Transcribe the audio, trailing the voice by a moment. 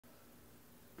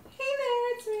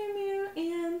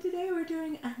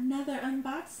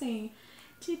unboxing.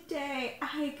 Today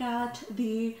I got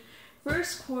the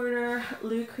first quarter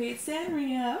Lootcrate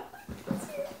Sanrio.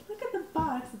 Look at the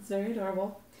box, it's very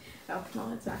adorable. Oh,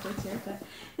 well, it's backwards here, but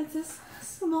it's this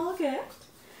small gift.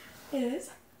 It is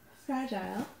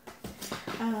fragile.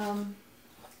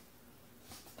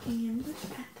 And look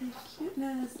at the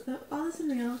cuteness of all the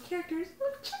Sanrio characters.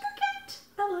 Look, Chico Cat!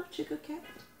 I love Chico Cat.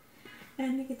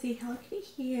 And you can see Hello Kitty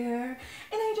here.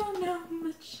 And I don't know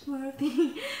much more of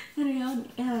the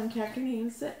Sanrio character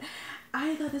names, but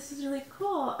I thought this was really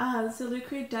cool. So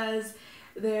Lootcrate does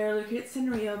their Lootcrate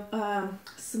Sanrio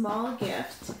small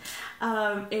gift.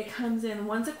 It comes in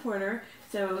once a quarter,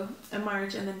 so in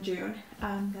March and then June,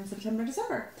 and September,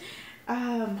 December.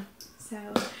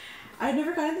 So I've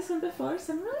never gotten this one before,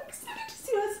 so I'm really excited to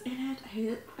see what's in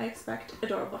it. I expect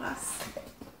adorableness.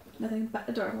 Nothing but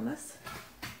adorableness.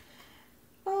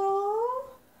 Oh,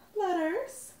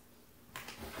 letters.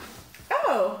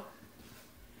 Oh!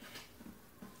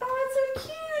 Oh, it's so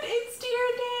cute! It's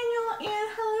Dear Daniel and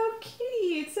Hello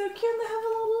Kitty. It's so cute, and they have a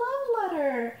little love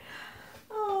letter.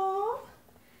 Oh.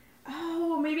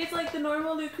 Oh, maybe it's like the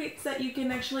normal Loot Crates that you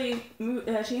can actually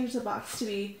change the box to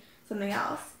be something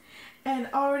else. And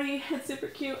already it's super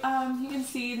cute. You can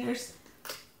see there's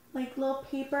like little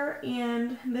paper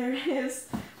and there is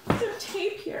some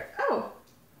tape here. Oh,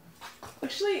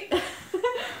 actually the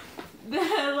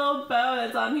little bow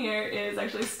that's on here is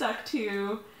actually stuck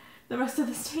to the rest of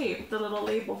this tape, the little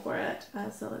label for it.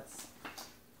 So let's,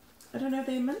 I don't know if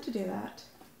they meant to do that,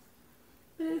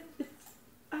 but it's,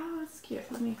 oh, it's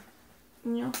cute. Let me,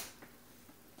 you know.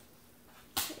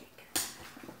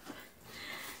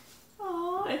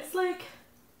 Oh, it's like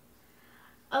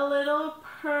a little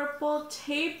purple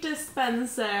tape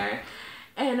dispenser.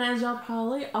 And as y'all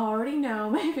probably already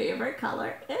know, my favorite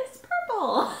color is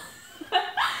purple.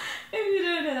 If you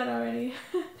didn't know that already.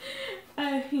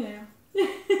 You know.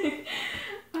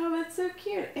 Oh, it's so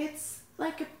cute. It's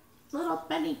like a little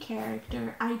bunny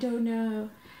character. I don't know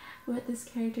what this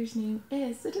character's name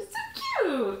is. It is so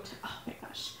cute. Oh my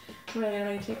gosh. What do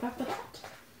I take off the bat?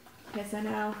 Okay, so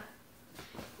now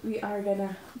we are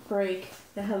gonna break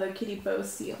the Hello Kitty bow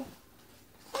seal.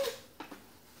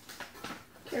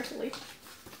 Carefully.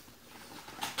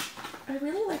 I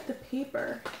really like the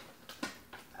paper.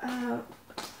 I'm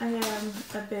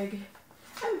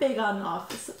big on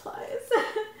office supplies.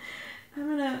 I'm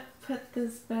gonna put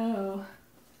this bow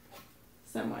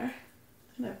somewhere.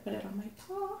 I'm gonna put it on my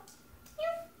paw.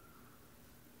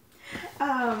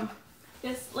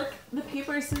 Just look, the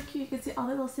paper is so cute. You can see all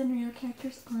the little Sanrio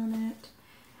characters on it.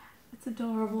 It's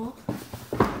adorable.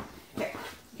 Here,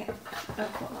 okay. Oh,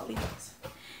 cool, I'll leave this.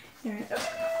 Here, open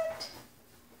it.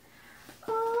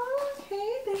 Oh,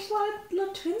 okay, there's a lot of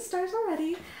little twin stars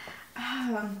already.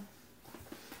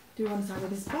 Do we want to start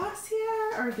with this box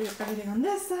here, or do everything on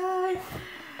this side?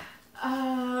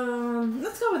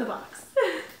 Let's go with the box.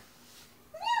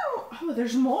 No! Oh,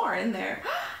 there's more in there.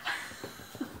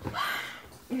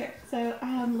 Okay, so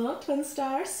little twin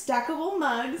stars, stackable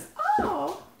mugs.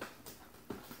 Oh!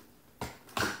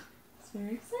 It's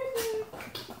very exciting.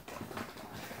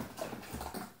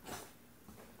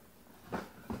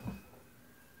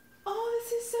 Oh,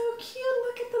 this is so cute.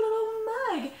 Look at the little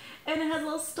mug. And it has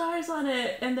little stars on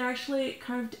it, and they're actually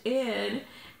carved in.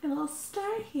 And a little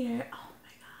star here. Oh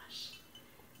my gosh.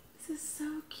 This is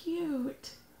so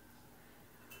cute.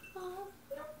 Oh,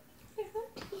 no.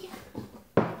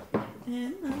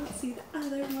 And now let's see the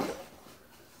other one.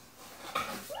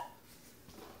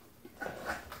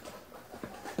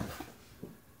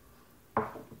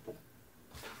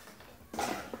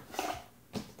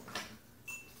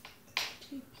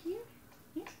 Tape here.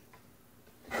 Yeah.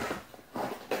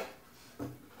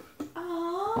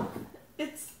 Aww,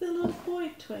 it's the little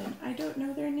boy twin. I don't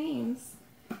know their names.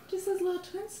 Just those little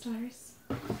twin stars.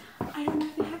 I don't know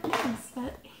if they have names,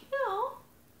 but you know.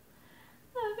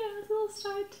 Okay, there's a little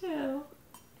star too.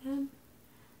 And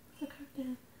it's carved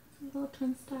in. Some little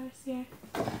twin stars here.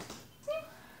 And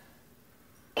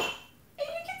you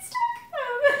can stack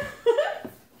them!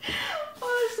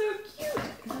 Oh, they're so cute.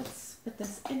 Let's put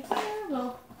this in here.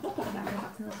 We'll put it back in the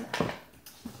box in a little bit.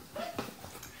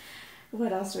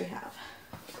 What else do we have?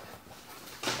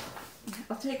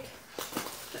 I'll take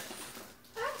this.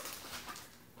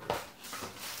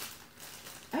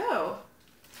 Oh,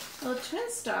 little twin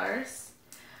stars.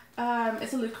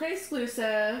 It's a Lootcrate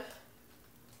exclusive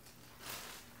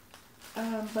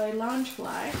by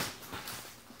Loungefly.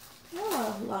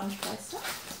 Oh, Loungefly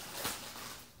stuff.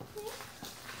 Yeah.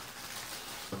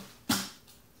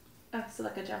 Oh,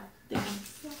 silica gel thing.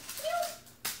 Yeah.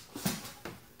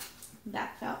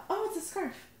 That fell. Oh, it's a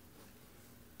scarf.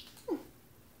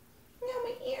 No,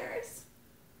 my ears.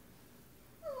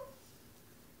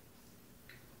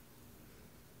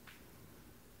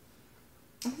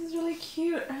 is really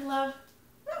cute. I love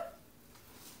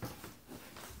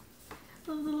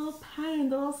the little pattern,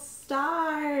 the little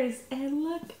stars, and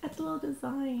look at the little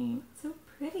design. It's so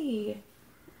pretty.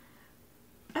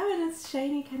 Oh, and it's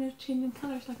shiny, kind of changing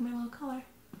colors like my little collar.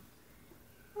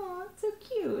 Oh, it's so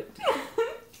cute.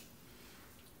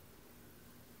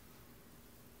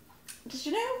 Did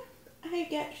you know I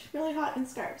get really hot in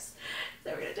scarves?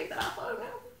 So we're gonna take that off. Oh no,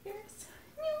 here's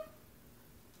no.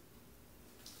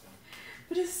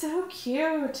 But it's so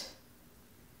cute.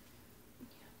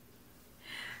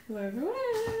 Whoever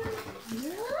wins,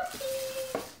 you're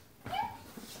lucky.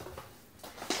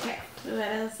 Okay, what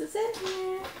else is in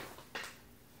here?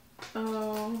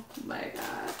 Oh my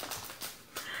god.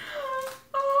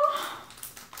 Oh.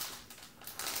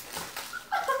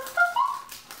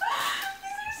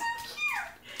 These are so cute.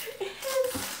 It has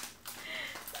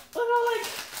little like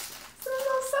some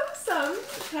little sum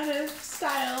kind of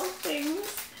style things.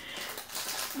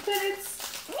 But it's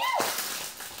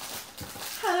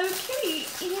Hello Kitty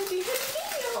and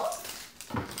Daniel.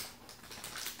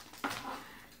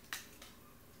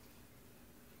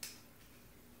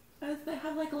 Oh, they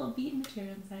have like a little bead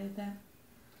material inside of them.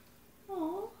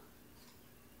 Oh.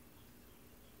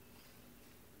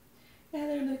 Yeah,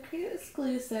 they're Lootcrate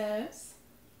exclusives.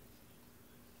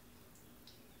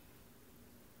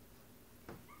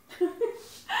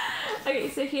 Okay,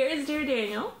 so here is Dear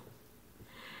Daniel.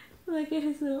 Look at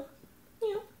his little,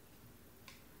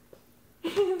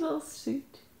 his little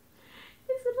suit,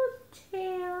 his little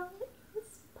tail,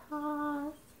 his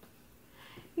paws.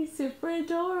 He's super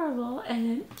adorable.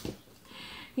 And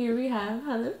here we have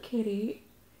Hello Kitty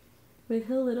with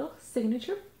her little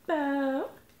signature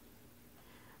bow,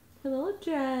 her little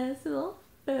dress, little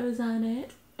bows on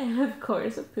it, and of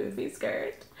course a poofy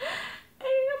skirt, and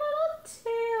your little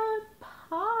tail and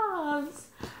paws.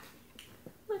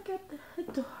 Look at the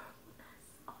adorableness.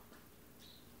 Oh,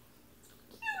 so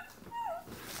cute.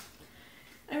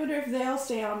 I wonder if they'll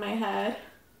stay on my head.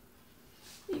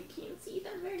 You can't see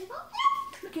them very well.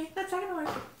 Okay, that's not gonna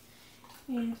work.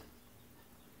 And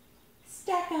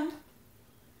stack them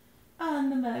on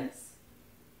the mugs.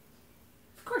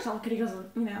 Of course, Hello Kitty goes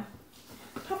on,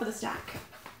 top of the stack.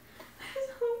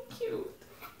 So cute.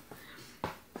 Oh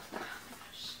my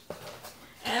gosh.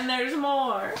 And there's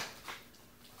more.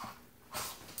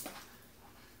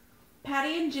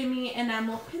 Patty and Jimmy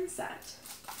enamel pin set.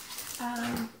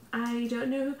 I don't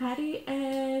know who Patty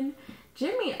and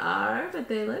Jimmy are, but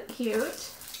they look cute.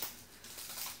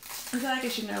 I feel like I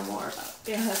should know more about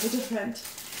the different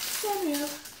Sanrio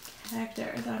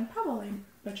characters. I'm probably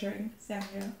butchering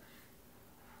Sanrio.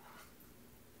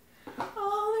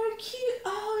 Oh, they're cute.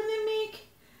 Oh, and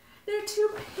they're two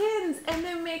pins and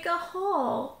they make a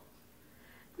hole.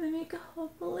 They make a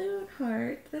whole balloon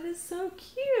heart. That is so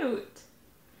cute.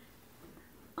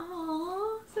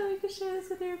 Oh, so you can share this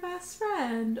with your best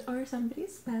friend or somebody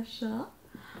special.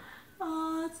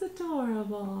 Oh, it's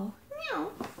adorable.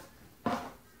 Meow.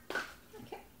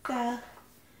 Okay, so,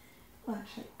 well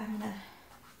actually, I'm gonna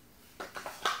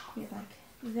be like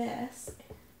this.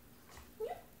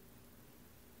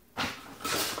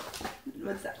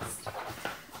 What's next?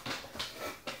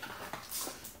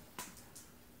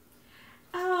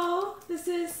 Oh, this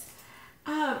is,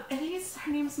 I think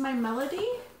her name's My Melody.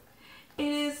 It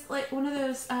is like one of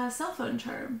those cell phone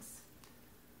charms.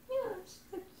 Yeah, it's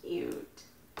so cute.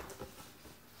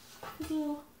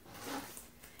 Little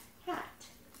hat.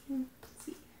 Let's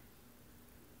see.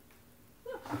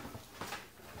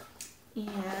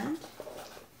 Yeah.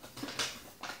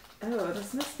 And oh,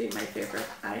 this must be my favorite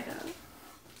item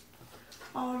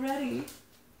already.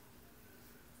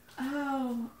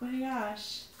 Oh my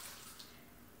gosh.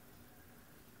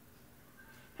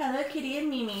 Hello Kitty and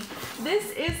Mimi.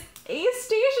 This is a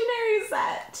stationery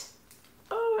set.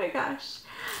 Oh my gosh.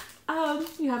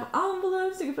 You have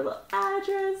envelopes, you can put a little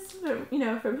address from,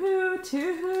 from who to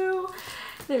who.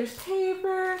 There's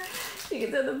paper. You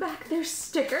can do the back. There's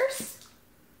stickers.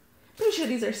 Pretty sure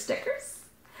these are stickers.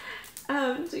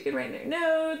 So you can write your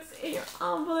notes in your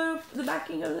envelope, the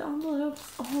backing of the envelopes.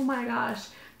 Oh my gosh.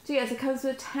 So yes, it comes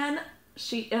with 10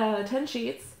 sheets,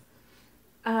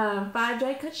 5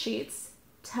 die cut sheets,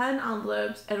 10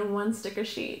 envelopes, and 1 sticker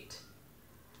sheet.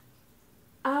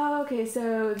 Oh, okay,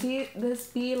 so this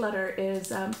B letter is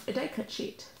a die cut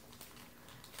sheet.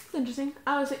 It's interesting.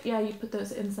 Oh, so yeah, you put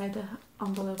those inside the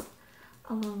envelope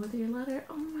along with your letter.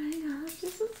 Oh my gosh,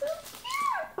 this is so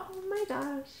cute! Oh my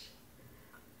gosh.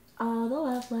 All the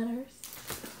love letters.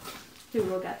 Who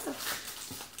will get them?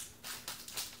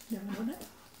 No one will know.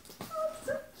 Oh, it's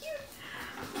so cute.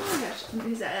 Oh my gosh,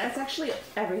 that's actually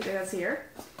everything that's here.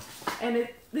 And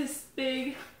this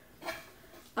big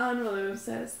envelope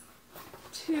says,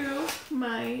 "To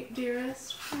my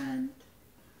dearest friend."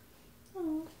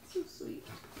 Oh, so sweet.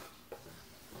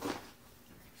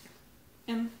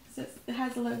 And it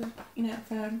has a logo, you know,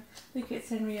 from Lootcrate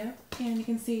Sanrio, and you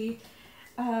can see,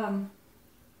 I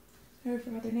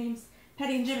forgot their names,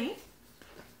 Patty and Jimmy.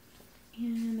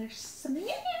 And there's something in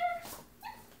here.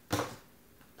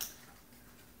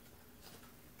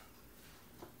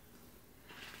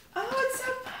 Oh, it's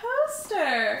a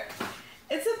poster.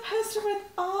 It's a poster with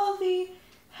all the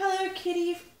Hello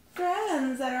Kitty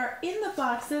friends that are in the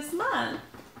box this month.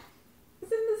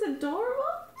 Isn't this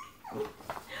adorable?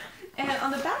 And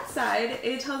on the back side,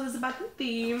 it tells us about the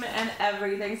theme and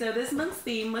everything. So this month's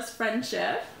theme was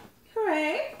friendship.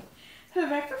 Hooray!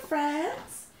 Hooray for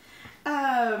friends.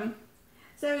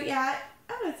 So yeah,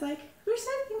 it's like, we're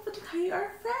so thankful to call you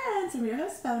our friends, and we are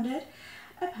founded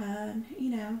upon, you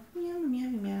know, meow, meow,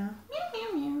 meow, meow,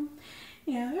 meow, meow,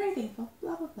 you know, very thankful,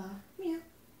 blah, blah, blah, meow.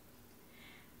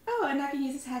 Oh, and I can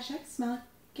use this hashtag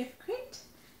 #SmellGiftCrate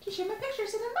to share my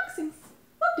pictures and unboxings.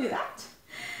 We'll do that.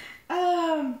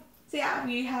 So yeah,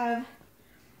 we have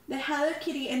the Hello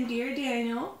Kitty and Dear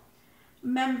Daniel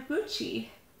Mewmew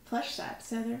plush set.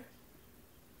 So they're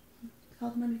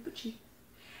called Mewmew.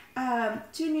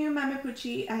 2 new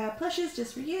Mewmew plushes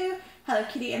just for you. Hello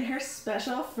Kitty and her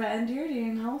special friend, Dear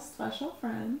Daniel's special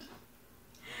friend,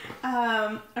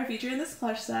 are featured in this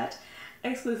plush set,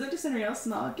 exclusive to Sanrio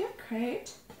Small Gift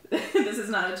Crate. This is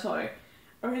not a toy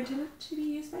or intended to be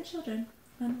used by children.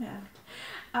 Fun fact.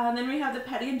 Then we have the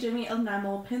Patty and Jimmy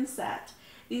enamel pin set.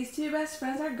 These 2 best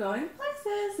friends are going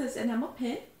places. This enamel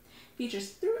pin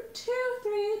features 2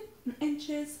 3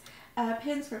 inches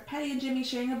pins for Patty and Jimmy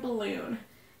sharing a balloon.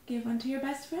 Give one to your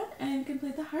best friend and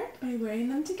complete the heart by wearing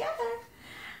them together.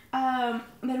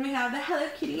 Then we have the Hello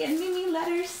Kitty and Mimi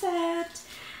letter set.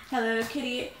 Hello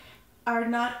Kitty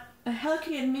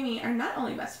and Mimi are not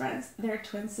only best friends, they're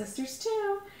twin sisters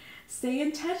too. Stay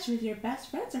in touch with your best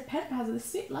friends or pen pals with a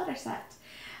sweet letter set.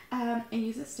 And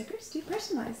use the stickers to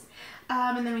personalize.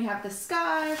 And then we have the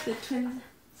scarf, the twin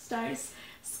stars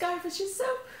scarf, which is so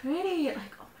pretty.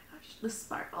 Like, oh my gosh, the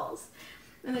sparkles.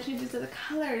 And the changes of the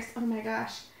colors, oh my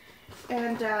gosh.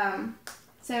 And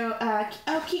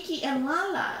Kiki and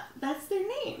Lala, that's their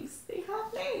names. They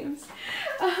have names.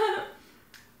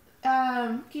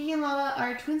 Kiki and Lala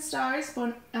are twin stars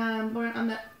born on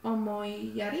the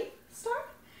Omoyari star.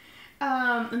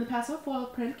 And the pastel foil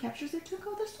print captures their twin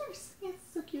color stars. Yes,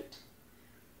 so cute.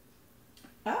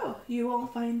 Oh, you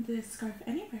won't find this scarf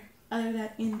anywhere other than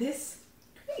in this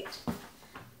crate.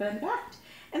 Fun fact.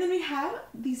 And then we have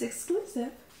these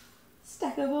exclusive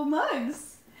stackable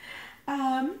mugs.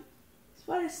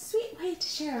 What a sweet way to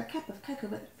share a cup of cocoa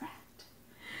with a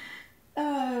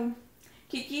friend.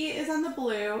 Kiki is on the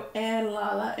blue and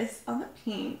Lala is on the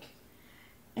pink.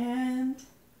 And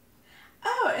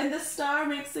oh, and the star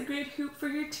makes a great hoop for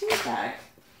your tea bag.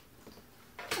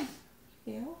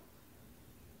 Feel?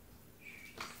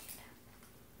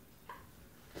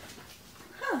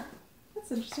 Huh,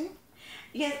 that's interesting.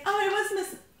 Yes, oh, it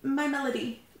was My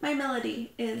Melody. My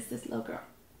Melody is this little girl.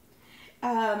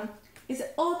 Is an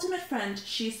ultimate friend.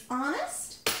 She's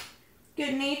honest,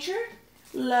 good-natured,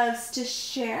 loves to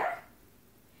share.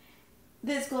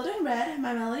 This golden red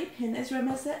My Melody pin is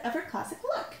reminiscent of her classic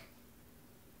look.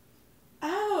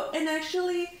 Oh, and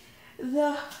actually,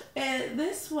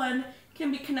 this one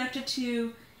can be connected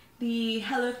to the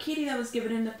Hello Kitty that was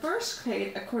given in the first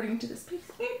crate, according to this piece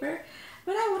of paper.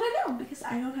 But I wouldn't know because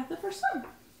I don't have the first one.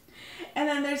 And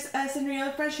then there's a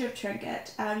Sanrio friendship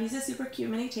trinket. Use a super cute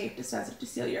mini tape dispenser to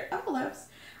seal your envelopes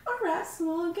or wrap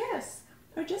small gifts,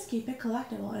 or just keep it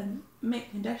collectible and mint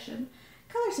condition.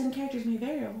 Colors and characters may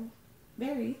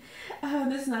vary.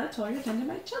 This is not a toy intended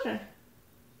by children.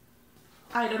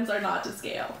 Items are not to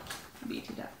scale. Be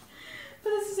too tough. But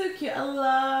this is so cute. I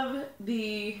love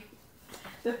the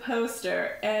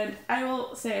poster, and I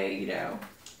will say, you know,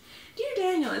 Dear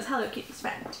Daniel is Hello Kitty's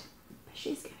friend, but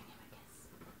she's giving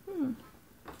him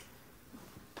a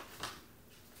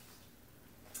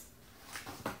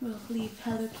kiss. We'll leave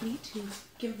Hello Kitty to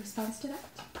give a response to that.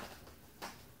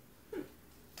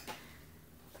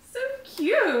 So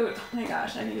cute! Oh my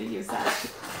gosh, I need to use that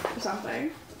for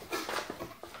something.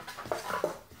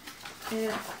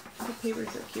 And the paper is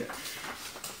so cute.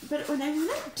 But what I'm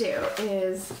gonna do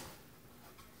is,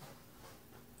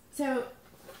 so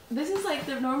this is like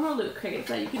the normal loot crate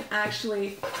that you can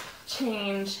actually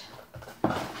change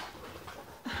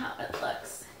how it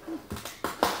looks.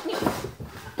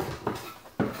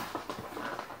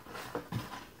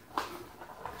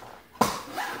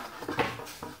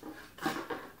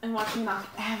 And watch me knock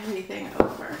everything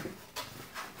over.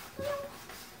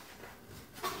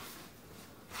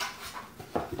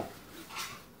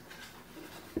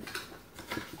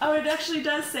 Oh, it actually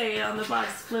does say it on the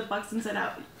box, flip box inside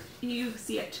out. You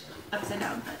see it upside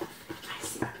down, but I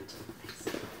see it.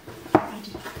 I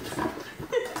do.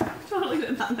 Totally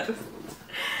did not notice.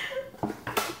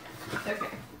 Okay.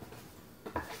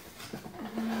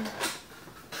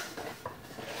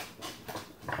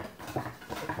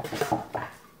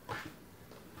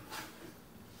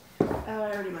 Oh, I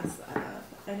already messed that up.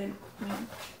 I didn't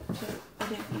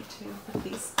need to put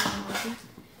these in order.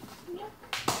 Yeah.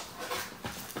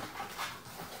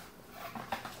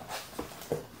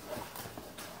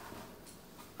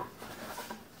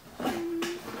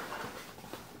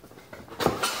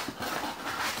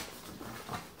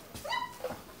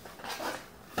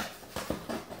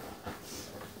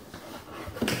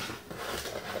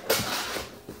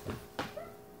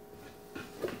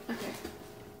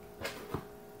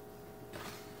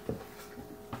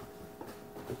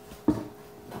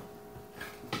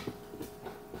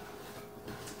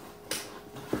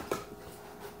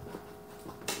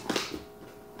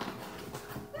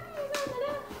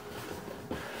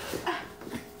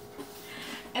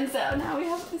 And so now we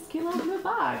have this cute little blue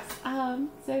box.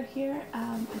 So here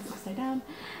it's upside down,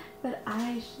 but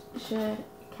I should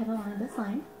cut along this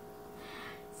line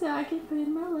so I can put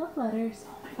in my love letters.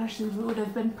 Oh my gosh, this would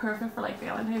have been perfect for like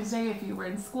Valentine's Day if you were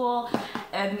in school.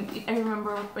 And I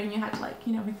remember when you had to like,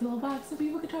 you know, make the little box so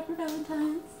people could drop your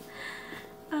Valentines.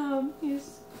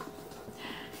 Here's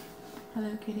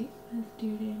Hello Kitty with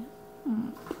Dear Dana.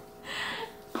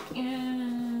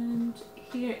 And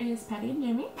here is Patty and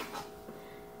Jimmy.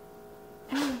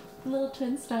 And little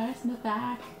twin stars in the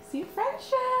back. See,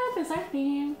 friendship is our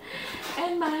theme.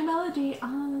 And my melody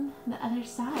on the other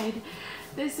side.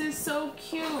 This is so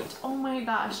cute. Oh my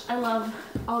gosh. I love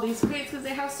all these crates because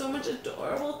they have so much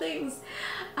adorable things.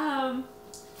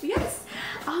 Yes,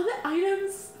 all the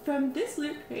items from this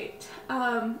loot crate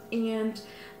and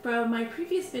from my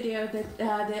previous video, the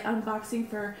unboxing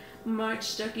for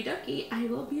March Doki Doki, I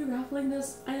will be raffling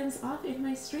those items off in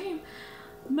my stream.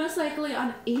 Most likely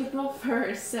on April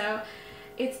 1st, so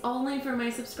it's only for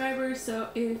my subscribers. So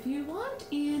if you want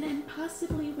in and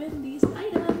possibly win these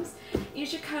items, you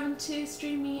should come to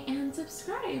stream me and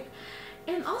subscribe.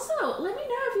 And also, let me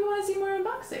know if you want to see more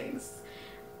unboxings.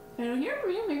 If I don't hear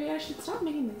from you, maybe I should stop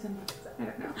making these unboxings. I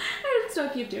don't know. I would still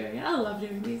keep doing it. I love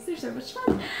doing these. They're so much fun.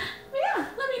 But yeah,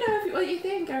 let me know what you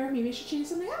think, or maybe I should change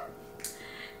something up.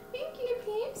 Thank you,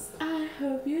 peeps. I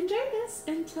hope you enjoyed this.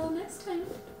 Until next time.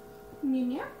 Meow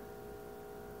meow.